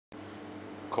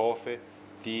coffee,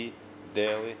 tea,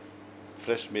 deli,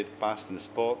 fresh made pasta on the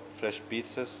spot, fresh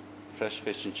pizzas, fresh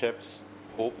fish and chips.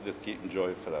 Hope they'll keep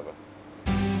enjoying forever.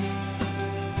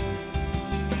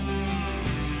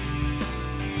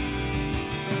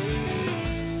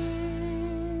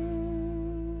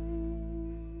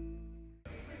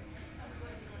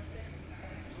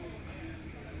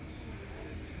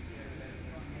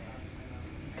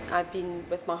 I've been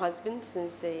with my husband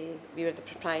since we were the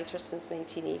proprietors since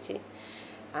 1980,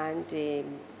 and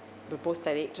we're both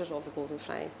directors of the Golden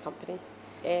Fry company.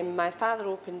 My father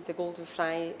opened the Golden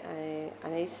Fry, a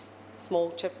nice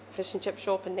small fish and chip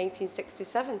shop in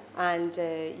 1967, and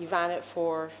he ran it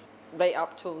for right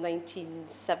up till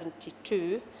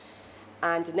 1972.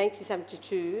 And in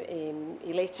 1972,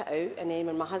 he let it out, and then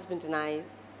when my husband and I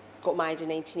got married in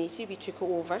 1980, we took it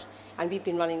over, and we've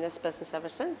been running this business ever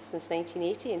since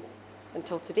 1980 and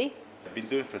until today. I've been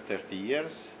doing it for 30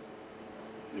 years.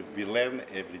 We learn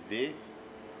every day.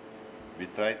 We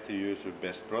try to use the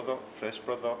best product, fresh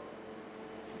product.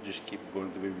 We just keep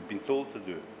going the way we've been told to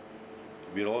do.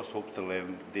 We always hope to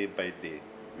learn day by day.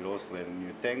 We always learn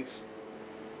new things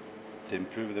to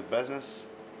improve the business,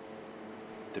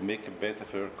 to make it better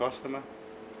for our customer.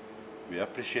 We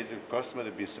appreciate the customer that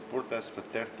have been supporting us for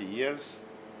 30 years.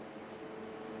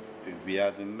 We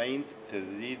had in mind to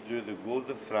redo the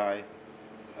Golden Fry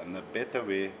in a better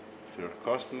way for our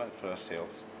customer and for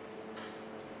ourselves,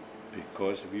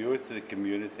 because we owe it to the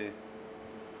community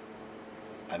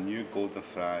a new Golden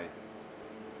Fry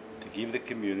to give the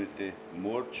community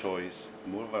more choice,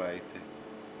 more variety,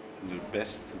 in the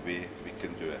best way we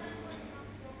can do it.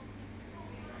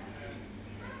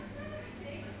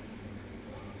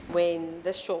 When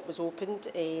this shop was opened,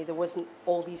 there wasn't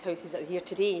all these houses that are here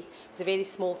today. It was a very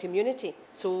small community.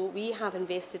 So we have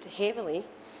invested heavily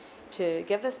to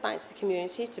give this back to the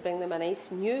community, to bring them a nice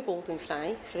new Golden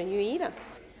Fry for a new era.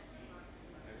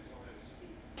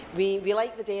 We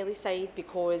like the deli side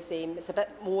because it's a bit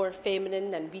more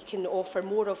feminine, and we can offer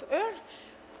more of our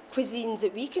cuisines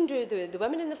that we can do. The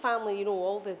women in the family, you know,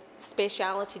 all the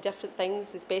speciality, different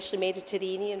things, especially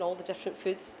Mediterranean, all the different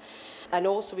foods. And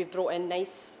also we've brought in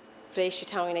nice fresh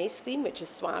Italian ice cream, which is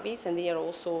Suaves, and they are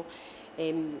also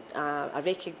a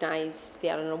recognised, they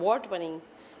are an award-winning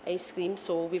ice cream,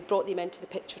 so we've brought them into the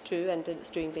picture too, and it's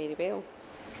doing very well.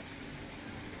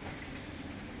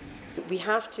 We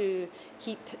have to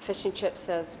keep fish and chips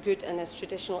as good and as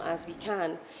traditional as we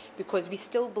can, because we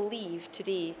still believe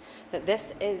today that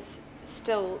this is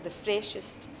still the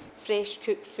freshest, fresh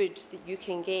cooked food that you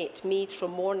can get, made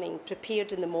from morning,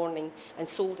 prepared in the morning and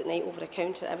sold at night over a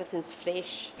counter. Everything's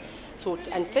fresh. So,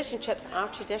 and fish and chips are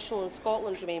traditional in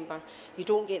Scotland, remember. You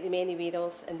don't get them anywhere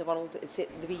else in the world. It's the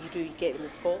way you get them in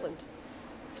Scotland.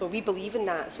 So we believe in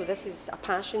that. So this is a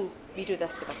passion. We do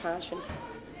this with a passion.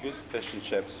 Good fish and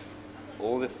chips,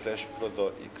 all the fresh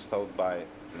product you can still buy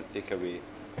and take away.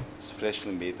 It's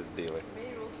freshly made daily.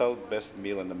 Still the best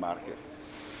meal in the market.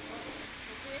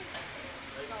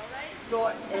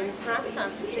 Brought in pasta,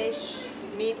 fresh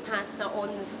made pasta on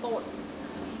the spot.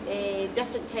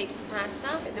 Different types of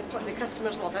pasta. The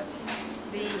customers love it.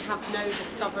 They have now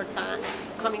discovered that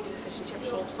coming to the fish and chip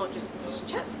shops, not just fish and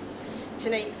chips.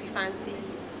 Tonight we fancy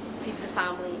feeding the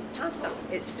family pasta.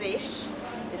 It's fresh,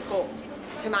 it's got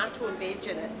tomato and veg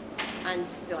in it, and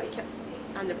they like it.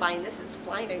 And they're buying this, it's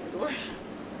flying out the door.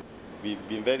 We've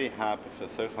been very happy for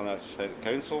the South Lanarkshire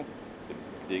Council.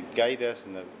 They guide us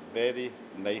in a very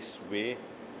nice way.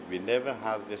 We never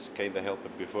had this kind of help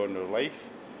before in our life.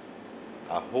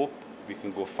 I hope we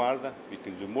can go further, we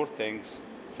can do more things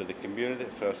for the community,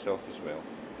 for ourselves as well.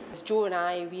 As Joe and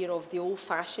I, we're of the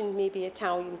old-fashioned, maybe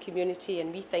Italian community,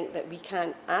 and we think that we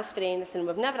can't ask for anything.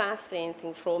 We've never asked for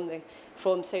anything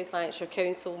from South Lanarkshire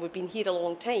Council. We've been here a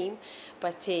long time,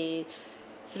 but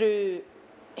through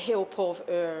help of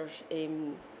our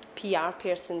PR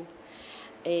person,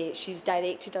 she's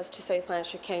directed us to South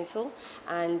Lanarkshire Council,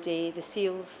 and the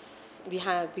sales, we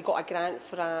got a grant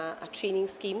for a training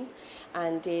scheme,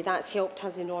 and that's helped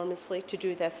us enormously to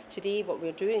do this today, what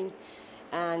we're doing,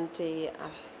 and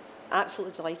I'm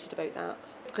absolutely delighted about that,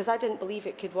 because I didn't believe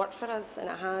it could work for us, and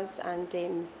it has, and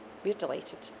we're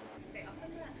delighted.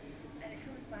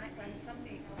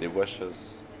 They wish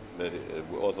us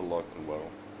all the luck in the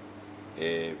world.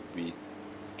 We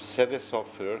set this up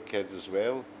for our kids as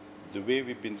well. The way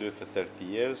we've been doing for 30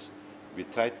 years, we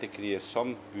tried to create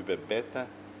something a bit better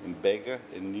and bigger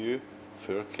and new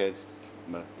for our kids,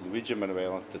 Luigi and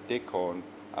Manuela, to take on.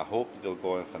 I hope they'll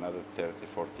go on for another 30,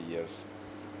 40 years.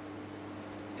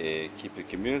 Keep the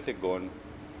community going,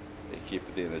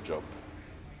 keep doing the job.